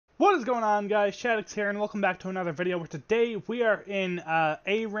What is going on, guys? Shaddix here, and welcome back to another video where today we are in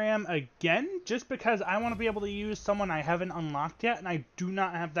ARAM again, just because I want to be able to use someone I haven't unlocked yet, and I do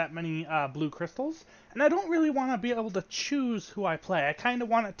not have that many blue crystals, and I don't really want to be able to choose who I play. I kind of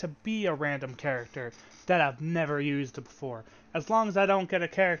want it to be a random character that I've never used before, as long as I don't get a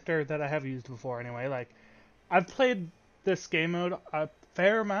character that I have used before anyway. Like, I've played this game mode a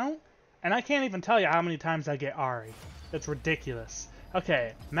fair amount, and I can't even tell you how many times I get Ari. It's ridiculous.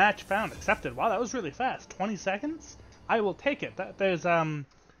 Okay, match found, accepted. Wow, that was really fast. 20 seconds? I will take it. There's,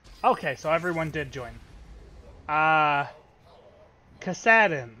 okay, so everyone did join. Kassadin.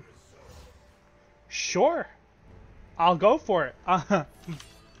 Sure. I'll go for it.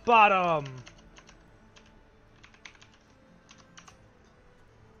 Bottom.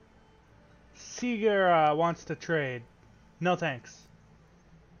 Seeger, wants to trade. No thanks.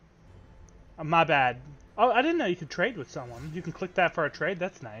 My bad. Oh, I didn't know you could trade with someone. You can click that for a trade?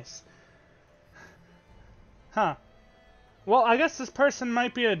 That's nice. Huh. Well, I guess this person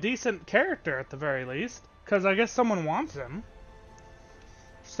might be a decent character at the very least, because I guess someone wants him.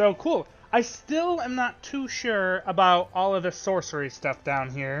 So, cool. I still am not too sure about all of this sorcery stuff down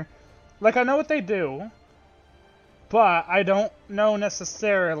here. Like, I know what they do, but I don't know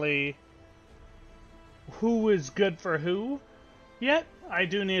necessarily who is good for who yet. I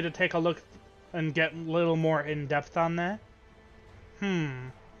do need to take a look and get a little more in-depth on that.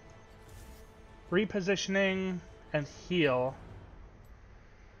 Repositioning and heal.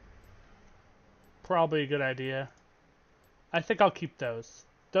 Probably a good idea. I think I'll keep those.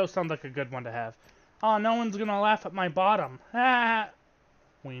 Those sound like a good one to have. Oh, no one's gonna laugh at my bottom. Ah!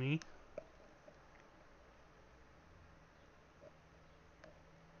 Weenie.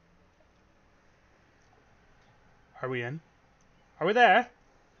 Are we in? Are we there?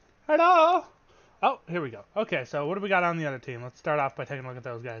 Hello? Oh, here we go. Okay, so what do we got on the other team? Let's start off by taking a look at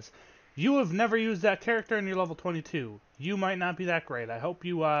those guys. You have never used that character and you're level 22. You might not be that great. I hope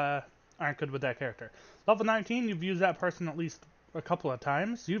you aren't good with that character. Level 19, you've used that person at least a couple of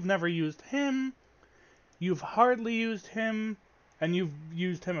times. You've never used him. You've hardly used him. And you've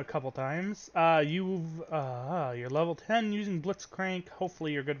used him a couple times. You're level 10 using Blitzcrank.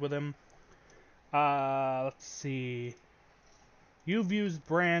 Hopefully you're good with him. Let's see. You've used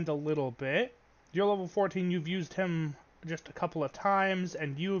Brand a little bit. You're level 14, you've used him just a couple of times,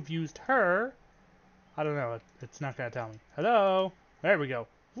 and you've used her. I don't know, it's not going to tell me. Hello? There we go.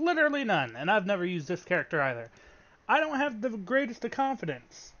 Literally none, and I've never used this character either. I don't have the greatest of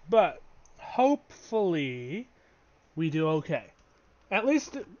confidence, but hopefully we do okay. At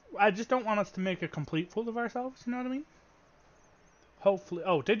least, I just don't want us to make a complete fool of ourselves, you know what I mean? Hopefully.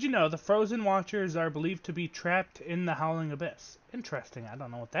 Oh, did you know the Frozen Watchers are believed to be trapped in the Howling Abyss? Interesting. I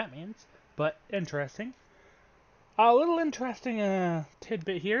don't know what that means, but interesting. A little interesting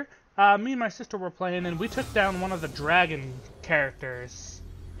tidbit here. Me and my sister were playing, and we took down one of the dragon characters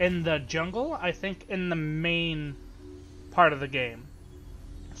in the jungle, I think in the main part of the game.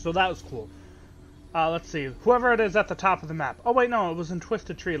 So that was cool. Let's see. Whoever it is at the top of the map. Oh, wait, no. It was in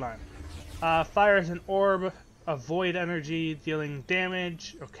Twisted Tree Line. Fires an orb of void energy, dealing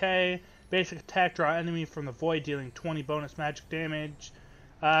damage. Okay. Basic attack, draw enemy from the void, dealing 20 bonus magic damage.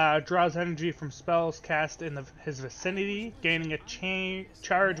 Draws energy from spells cast in his vicinity, gaining a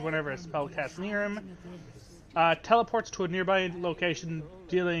charge whenever a spell cast near him. Teleports to a nearby location,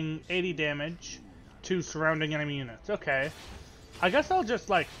 dealing 80 damage to surrounding enemy units. Okay. I guess I'll just,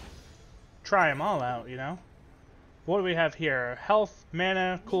 like, try them all out, you know? What do we have here? Health,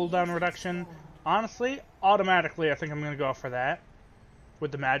 mana, cooldown reduction. Honestly, automatically, I think I'm going to go for that.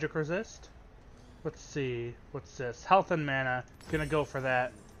 With the magic resist. Let's see. What's this? Health and mana. Gonna go for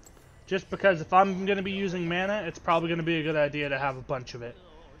that. Just because if I'm going to be using mana, it's probably going to be a good idea to have a bunch of it.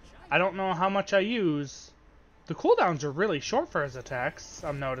 I don't know how much I use. The cooldowns are really short for his attacks,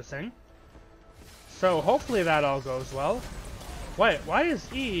 I'm noticing. So hopefully that all goes well. Wait, why is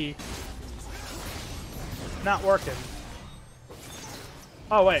E not working?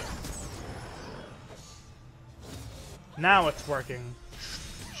 Oh, wait. Now it's working.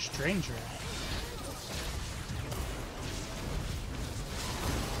 Stranger.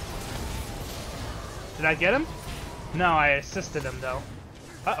 Did I get him? No, I assisted him though.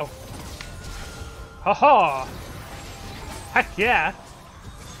 Uh-oh. Ha-ha! Heck yeah!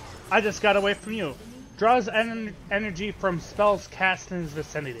 I just got away from you. Draws energy from spells cast in his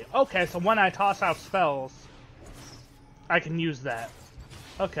vicinity. Okay, so when I toss out spells, I can use that.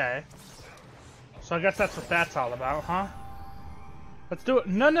 Okay. So I guess that's what that's all about, huh? Let's do it.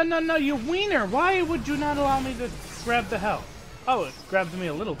 No, no, no, no, you wiener! Why would you not allow me to grab the health? Oh, it grabbed me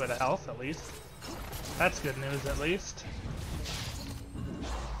a little bit of health, at least. That's good news, at least.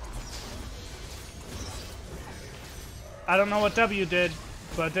 I don't know what W did,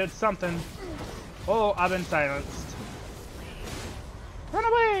 but it did something. Oh, I've been silenced. Run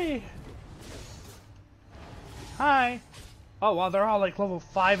away! Hi. Oh, wow, they're all like level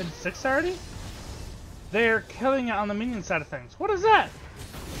 5 and 6 already? They're killing it on the minion side of things. What is that?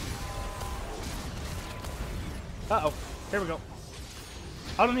 Uh-oh. Here we go.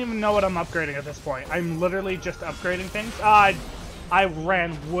 I don't even know what I'm upgrading at this point. I'm literally just upgrading things. I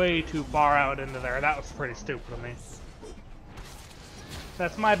ran way too far out into there. That was pretty stupid of me.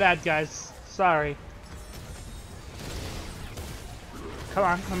 That's my bad, guys. Sorry. Come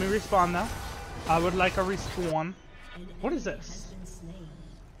on, let me respawn now. I would like a respawn. What is this?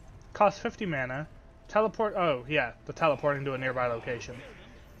 Costs 50 mana. Teleport. Oh, yeah. The teleporting to a nearby location.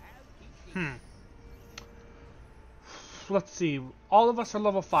 Let's see. All of us are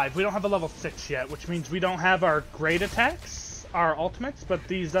level 5. We don't have a level 6 yet, which means we don't have our great attacks, our ultimates, but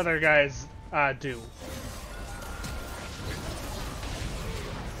these other guys do.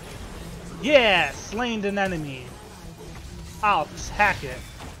 Yeah! Slain an enemy. I'll just hack it.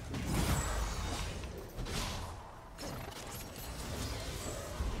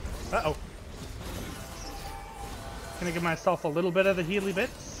 Uh-oh. Gonna give myself a little bit of the healy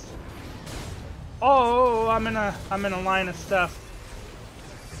bits. Oh, I'm in a line of stuff.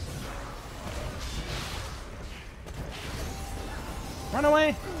 Run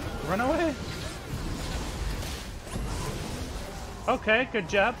away! Run away! Okay, good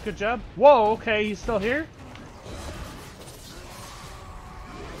job, good job. Whoa, okay, he's still here?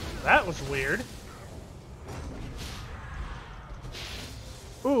 That was weird.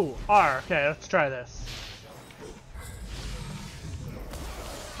 Ooh, R. Okay, let's try this.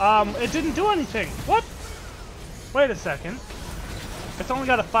 It didn't do anything. What? Wait a second. It's only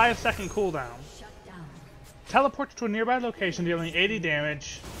got a 5-second cooldown. Teleports to a nearby location, dealing 80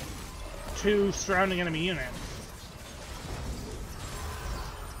 damage to surrounding enemy units.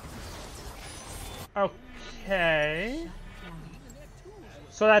 Okay.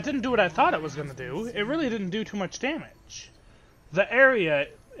 So that didn't do what I thought it was going to do. It really didn't do too much damage. The area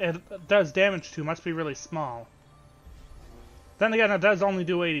it does damage to must be really small. Then again, it does only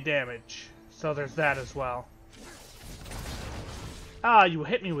do 80 damage. So there's that as well. Ah, you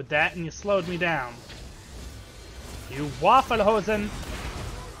hit me with that and you slowed me down. You Waffelhosen!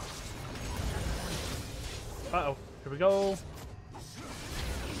 Uh-oh. Here we go.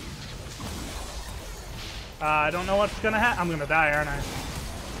 I don't know what's gonna happen. I'm gonna die, aren't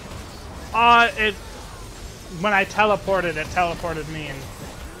I? When I teleported, it teleported me in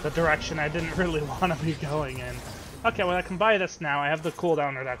the direction I didn't really want to be going in. Okay, well I can buy this now. I have the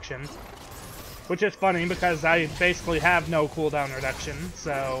cooldown reduction. Which is funny because I basically have no cooldown reduction,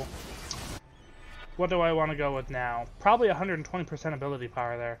 so... What do I want to go with now? Probably 120% ability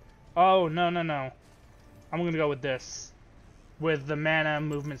power there. Oh, no, no, no. I'm gonna go with this. With the mana,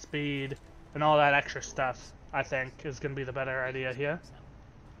 movement speed, and all that extra stuff, I think, is gonna be the better idea here.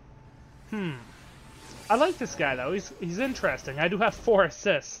 I like this guy, though. He's interesting. I do have 4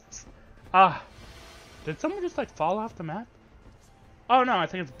 assists. Did someone just, like, fall off the map? Oh, no, I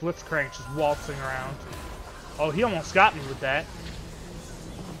think it's Blitzcrank just waltzing around. Oh, he almost got me with that.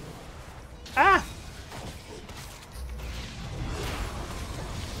 Ah!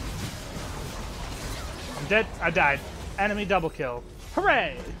 I'm dead. I died. Enemy double kill.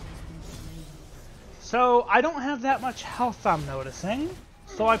 Hooray! So, I don't have that much health, I'm noticing.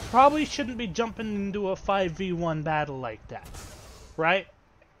 So I probably shouldn't be jumping into a 5v1 battle like that. Right?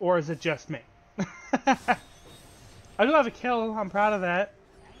 Or is it just me? I do have a kill. I'm proud of that.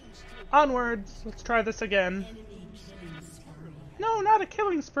 Onwards. Let's try this again. No, not a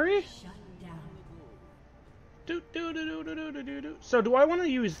killing spree. So do I want to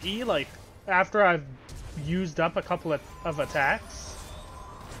use E, like, after I've used up a couple of attacks?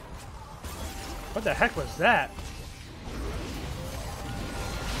 What the heck was that?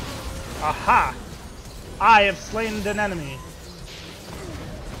 Aha! I have slain an enemy.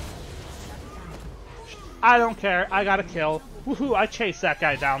 I don't care. I got a kill. Woohoo! I chased that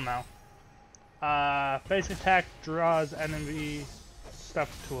guy down though. Basic attack draws enemy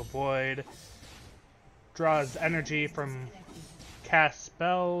stuff to avoid. Draws energy from cast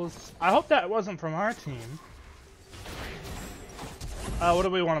spells. I hope that wasn't from our team. What do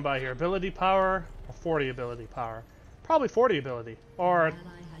we want to buy here? Ability power or 40 ability power? Probably 40 ability. Or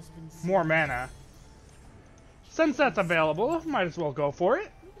more mana. Since that's available, might as well go for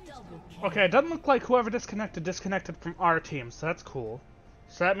it. Okay, it doesn't look like whoever disconnected from our team, so that's cool.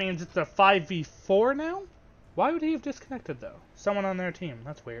 So that means it's a 5v4 now? Why would he have disconnected, though? Someone on their team.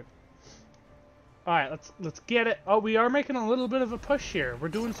 That's weird. Alright, let's get it. Oh, we are making a little bit of a push here. We're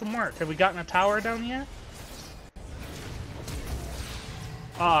doing some work. Have we gotten a tower down yet?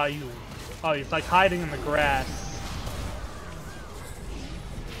 Ah, you. Oh, he's like hiding in the grass.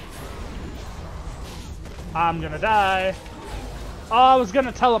 I'm gonna die. Oh, I was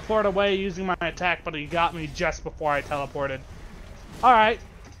gonna teleport away using my attack, but he got me just before I teleported. Alright.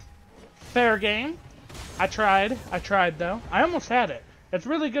 Fair game. I tried though. I almost had it. It's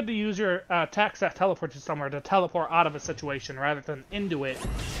really good to use your attacks that teleport you somewhere to teleport out of a situation rather than into it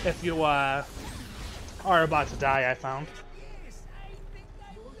if you are about to die, I found.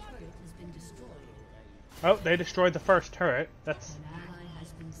 Oh, they destroyed the first turret. That's...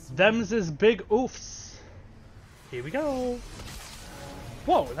 them's is big oofs. Here we go.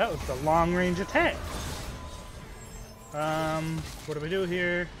 Whoa, that was a long-range attack. What do we do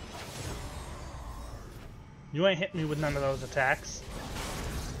here? You ain't hit me with none of those attacks.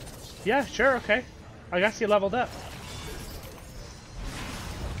 Yeah, sure, okay. I guess you leveled up.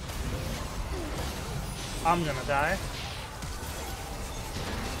 I'm gonna die.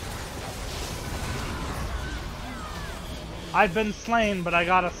 I've been slain, but I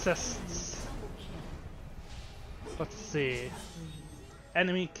got assists. Let's see.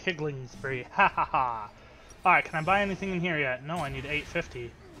 Enemy Kiggling Spree. Ha ha ha. Alright, can I buy anything in here yet? No, I need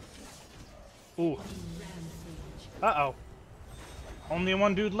 850. Ooh. Uh-oh. Only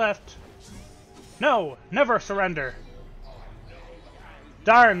one dude left. No! Never surrender!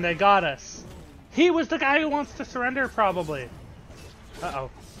 Darn, they got us. He was the guy who wants to surrender, probably. Uh-oh.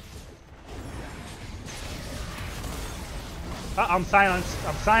 I'm silenced.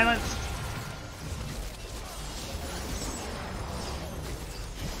 I'm silenced.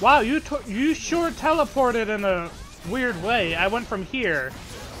 Wow, you sure teleported in a weird way. I went from here.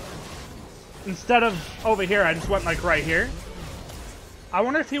 Instead of over here, I just went like right here. I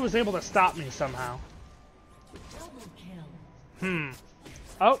wonder if he was able to stop me somehow.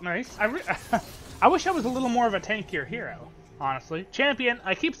 Oh, nice. I wish I was a little more of a tankier hero, honestly. Champion.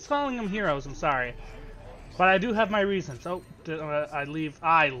 I keep calling them heroes. I'm sorry. But I do have my reasons. Oh,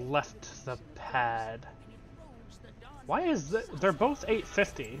 I left the pad. Why is they're both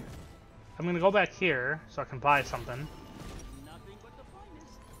 850? I'm gonna go back here so I can buy something.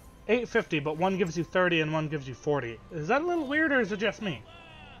 850, but one gives you 30 and one gives you 40. Is that a little weird, or is it just me?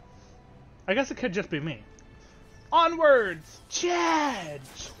 I guess it could just be me. Onwards!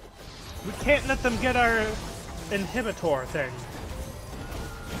 Charge! We can't let them get our inhibitor thing.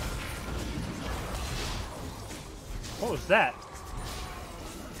 What was that?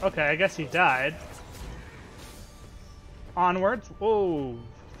 Okay, I guess he died. Onwards. Whoa.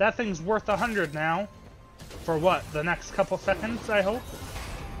 That thing's worth 100 now. For what? The next couple seconds, I hope?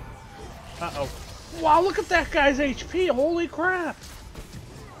 Uh-oh. Wow, look at that guy's HP. Holy crap.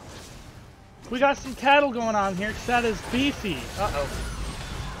 We got some cattle going on here, because that is beefy. Uh-oh.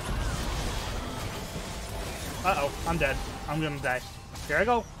 Uh-oh. I'm dead. I'm gonna die. Here I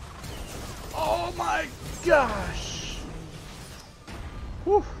go. Oh my gosh.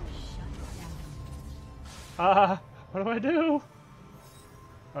 Whew. What do I do?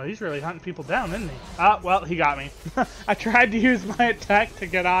 Oh, he's really hunting people down, isn't he? Well, he got me. I tried to use my attack to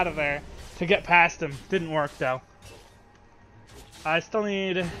get out of there. To get past him. Didn't work, though. I still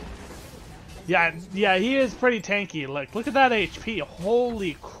need... Yeah, he is pretty tanky. Look at that HP.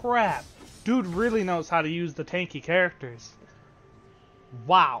 Holy crap. Dude really knows how to use the tanky characters.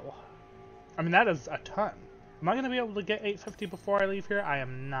 Wow. I mean, that is a ton. Am I going to be able to get 850 before I leave here? I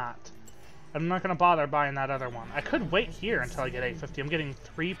am not. I'm not going to bother buying that other one. I could wait here until I get 850. I'm getting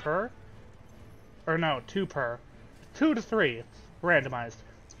 3 per? Or no, 2 per. 2 to 3. Randomized.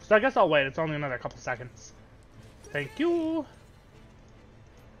 So I guess I'll wait. It's only another couple seconds. Thank you.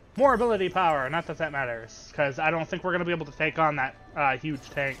 More ability power. Not that that matters. Because I don't think we're going to be able to take on that huge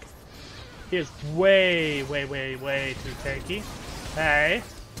tank. He is way, way, way, way too tanky. Hey.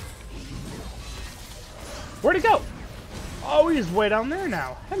 Where'd he go? Oh, he's way down there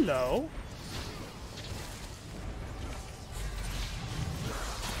now. Hello.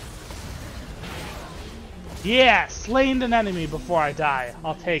 Yeah, slain an enemy before I die.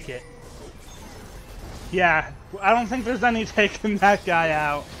 I'll take it. Yeah, I don't think there's any taking that guy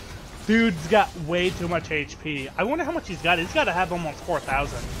out. Dude's got way too much HP. I wonder how much he's got. He's got to have almost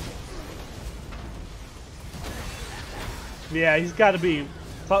 4,000. Yeah, he's got to be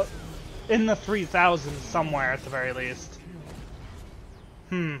in the 3,000 somewhere at the very least.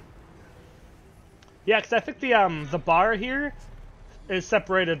 Yeah, because I think the bar here is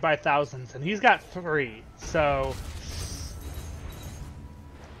separated by thousands, and he's got 3. So,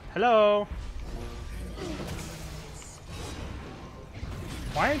 hello.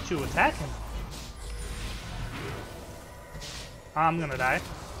 Why aren't you attacking? I'm gonna die.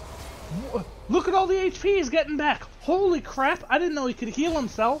 Look at all the HP he's getting back. Holy crap, I didn't know he could heal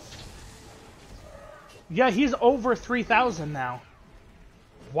himself. Yeah, he's over 3,000 now.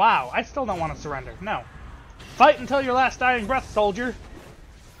 Wow, I still don't want to surrender. No. Fight until your last dying breath, soldier.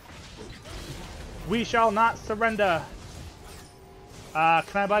 We shall not surrender. Can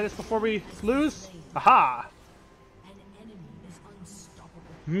I buy this before we lose? Aha!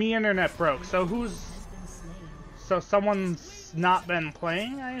 Me internet broke. So who's... So someone's not been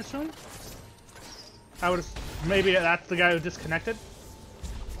playing, I assume? Maybe that's the guy who disconnected?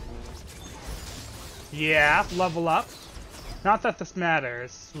 Yeah, level up. Not that this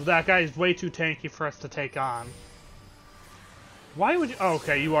matters. That guy is way too tanky for us to take on. Why would you... Oh,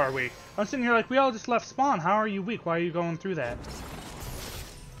 okay, you are weak. I'm sitting here like, we all just left spawn. How are you weak? Why are you going through that?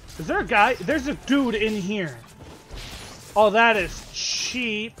 Is there a guy? There's a dude in here. Oh, that is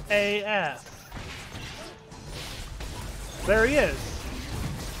cheap AF. There he is.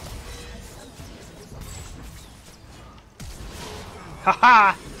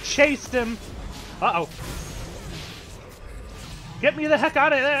 Haha! Chased him! Uh-oh. Get me the heck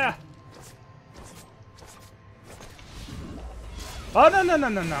out of there! Oh, no, no, no,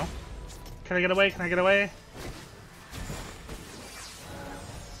 no, no. Can I get away? Can I get away?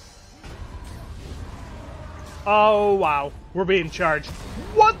 Oh, wow. We're being charged.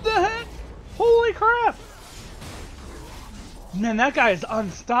 What the heck? Holy crap! Man, that guy is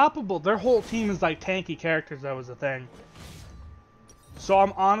unstoppable. Their whole team is like tanky characters. That was the thing. So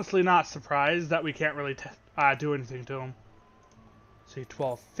I'm honestly not surprised that we can't really do anything to him. See,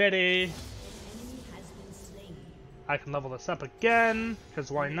 1250. I can level this up again,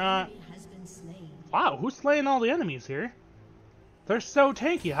 because why not? Wow, who's slaying all the enemies here? They're so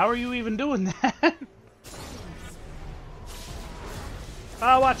tanky. How are you even doing that?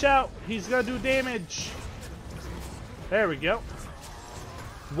 Oh, watch out. He's going to do damage. There we go.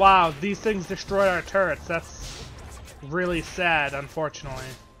 Wow, these things destroyed our turrets. That's really sad, unfortunately.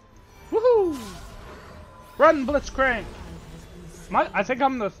 Woohoo! Run, Blitzcrank! I think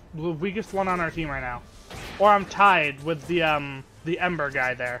I'm the weakest one on our team right now. Or I'm tied with the Ember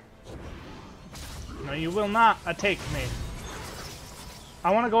guy there. No, you will not take me.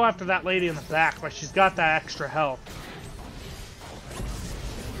 I want to go after that lady in the back, but she's got that extra health.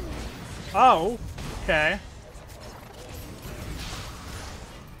 Oh, okay.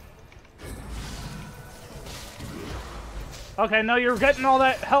 Okay, no, you're getting all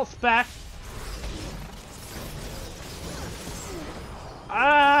that health back.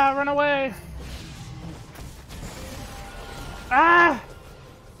 Ah, run away. Ah!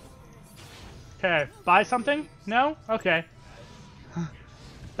 Okay, buy something? No? Okay.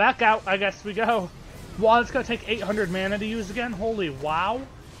 Back out, I guess we go. Wow, it's gonna take 800 mana to use again? Holy wow.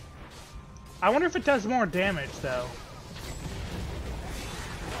 I wonder if it does more damage, though.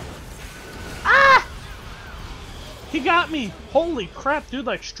 Ah! He got me! Holy crap, dude,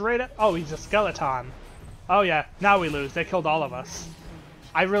 like straight up. Oh, he's a skeleton. Oh yeah, now we lose. They killed all of us.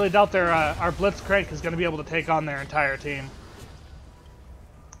 I really doubt our Blitzcrank is going to be able to take on their entire team.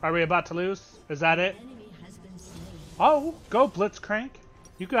 Are we about to lose? Is that it? Oh, go Blitzcrank.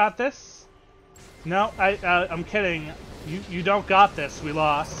 You got this. No, I'm kidding. You don't got this. We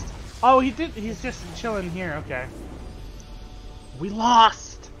lost. Oh, he did. He's just chilling here. Okay. We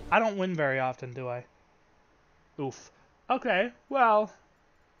lost. I don't win very often, do I? Oof. Okay, well,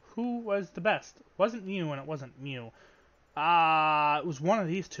 who was the best? It wasn't you, and it wasn't Mew. It was one of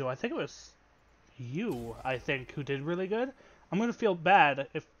these two. I think it was you, I think, who did really good. I'm going to feel bad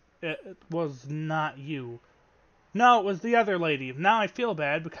if it was not you. No, it was the other lady. Now I feel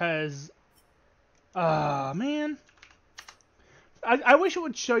bad because... man. I wish it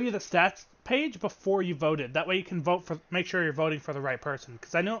would show you the stats page before you voted. That way you can vote for... Make sure you're voting for the right person.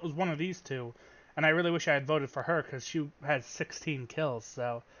 Because I know it was one of these two. And I really wish I had voted for her because she had 16 kills,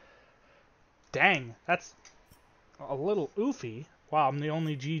 so... Dang, that's a little oofy. Wow, I'm the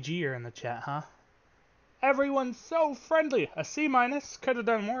only GG'er in the chat, huh? Everyone's so friendly! A C-. Could have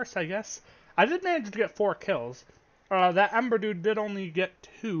done worse, I guess. I did manage to get 4 kills. That Ember dude did only get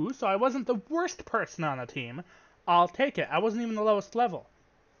 2, so I wasn't the worst person on the team. I'll take it. I wasn't even the lowest level.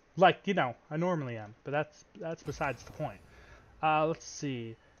 Like, you know, I normally am. But that's besides the point. Let's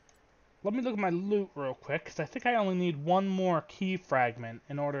see. Let me look at my loot real quick, because I think I only need one more key fragment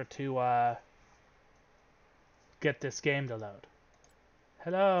in order to get this game to load.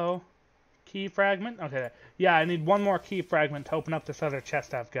 Hello? Key fragment? Okay. Yeah, I need one more key fragment to open up this other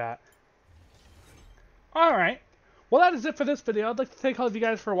chest I've got. Alright. Well, that is it for this video. I'd like to thank all of you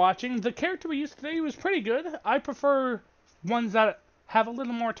guys for watching. The character we used today was pretty good. I prefer ones that have a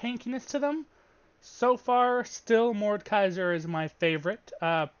little more tankiness to them. So far, still Mordekaiser is my favorite.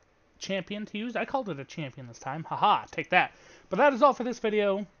 champion to use. I called it a champion this time. Haha, take that. But that is all for this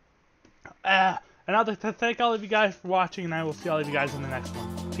video. And I'd like to thank all of you guys for watching, and I will see all of you guys in the next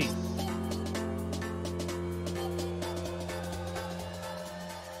one. Peace.